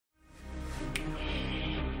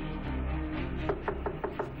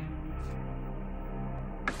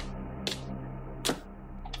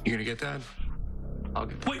You gonna get that? I'll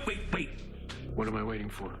get... Wait. What am I waiting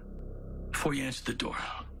for? Before you answer the door,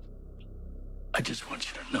 I just want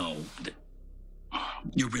you to know that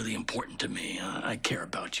you're really important to me. I care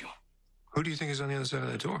about you. Who do you think is on the other side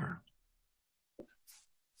of that door?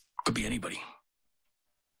 Could be anybody.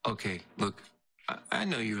 Okay, look, I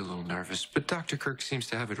know you're a little nervous, but Dr. Kirk seems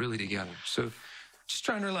to have it really together. So just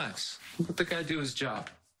try and relax. Let the guy do his job.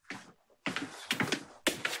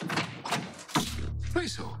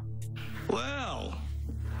 Please, so. Well,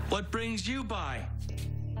 what brings you by?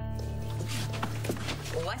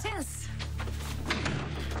 What else?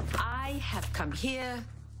 I have come here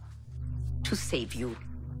to save you.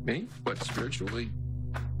 Me? What, spiritually?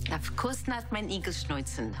 Of course not, mein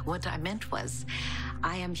Igelschneuzen. What I meant was,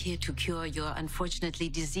 I am here to cure your unfortunately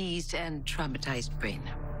diseased and traumatized brain.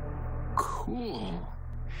 Cool.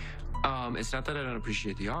 It's not that I don't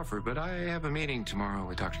appreciate the offer, but I have a meeting tomorrow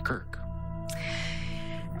with Dr. Kirk.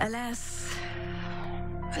 Alas,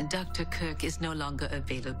 Dr. Kirk is no longer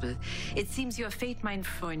available. It seems your fate, mein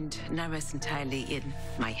Freund, now rests entirely in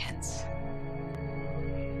my hands.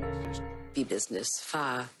 Be business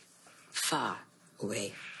far, far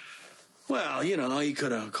away. Well, he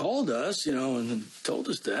could have called us, and told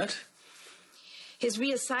us that. His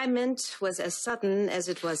reassignment was as sudden as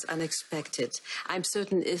it was unexpected. I'm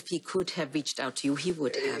certain if he could have reached out to you, he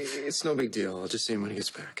would have. It's no big deal. I'll just see him when he gets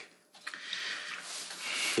back.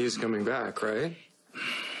 He's coming back, right?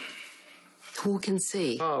 Who can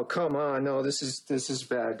say? Oh, come on. No, this is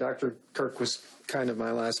bad. Dr. Kirk was kind of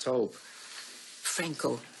my last hope.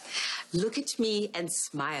 Franco, look at me and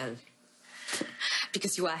smile.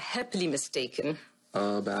 Because you are happily mistaken.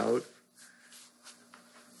 About?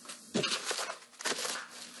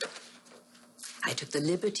 I took the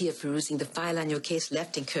liberty of perusing the file on your case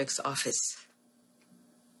left in Kirk's office.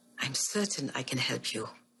 I'm certain I can help you.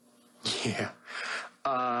 Yeah.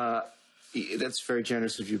 That's very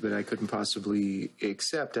generous of you, but I couldn't possibly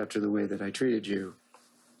accept after the way that I treated you.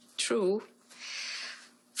 True.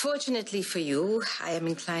 Fortunately for you, I am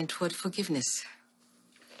inclined toward forgiveness.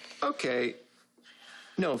 Okay.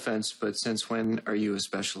 No offense, but since when are you a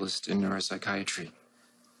specialist in neuropsychiatry?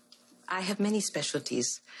 I have many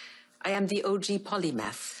specialties. I am the OG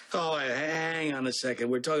polymath. Oh, hang on a second.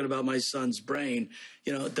 We're talking about my son's brain.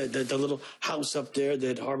 The little house up there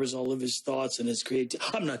that harbors all of his thoughts and his creativity.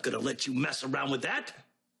 I'm not going to let you mess around with that.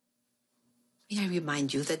 May I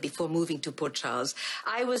remind you that before moving to Port Charles,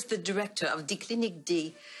 I was the director of Die Klinik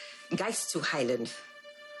die Geist zu heilen.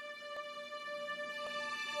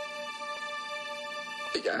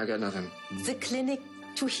 I got nothing. The clinic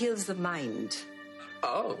to heal the mind.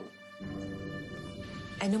 Oh.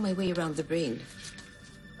 I know my way around the brain.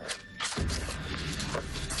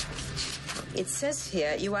 It says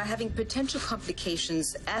here you are having potential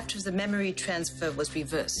complications after the memory transfer was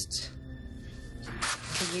reversed.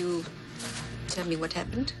 Can you tell me what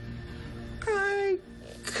happened? I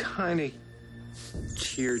kind of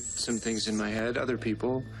heard some things in my head, other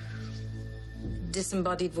people.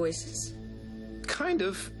 Disembodied voices? Kind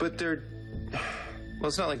of, but they're... Well,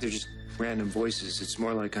 it's not like they're just random voices. It's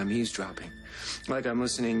more like I'm eavesdropping. Like I'm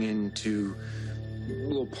listening into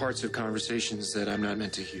little parts of conversations that I'm not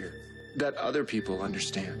meant to hear, that other people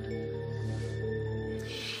understand.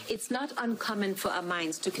 It's not uncommon for our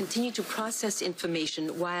minds to continue to process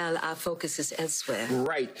information while our focus is elsewhere.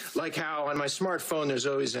 Right. Like how on my smartphone there's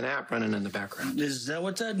always an app running in the background. Is that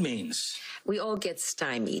what that means? We all get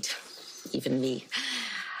stymied, even me.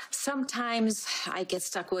 Sometimes I get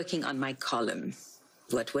stuck working on my column.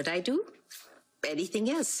 What would I do? Anything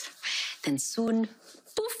else. Then soon,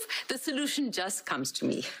 poof, the solution just comes to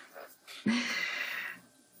me.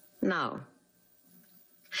 Now,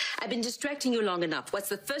 I've been distracting you long enough. What's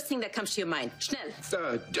the first thing that comes to your mind?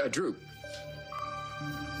 Schnell. Drew.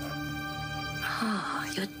 Ah,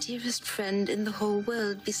 your dearest friend in the whole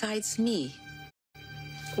world besides me.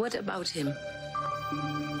 What about him?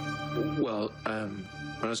 Well,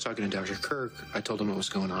 when I was talking to Dr. Kirk, I told him what was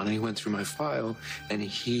going on, and he went through my file, and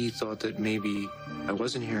he thought that maybe I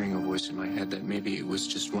wasn't hearing a voice in my head, that maybe it was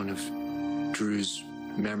just one of Drew's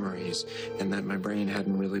memories, and that my brain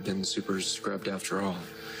hadn't really been super scrubbed after all.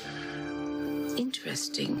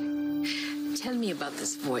 Interesting. Tell me about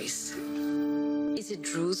this voice. Is it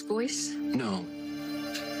Drew's voice? No,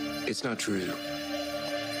 it's not Drew.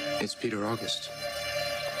 It's Peter August.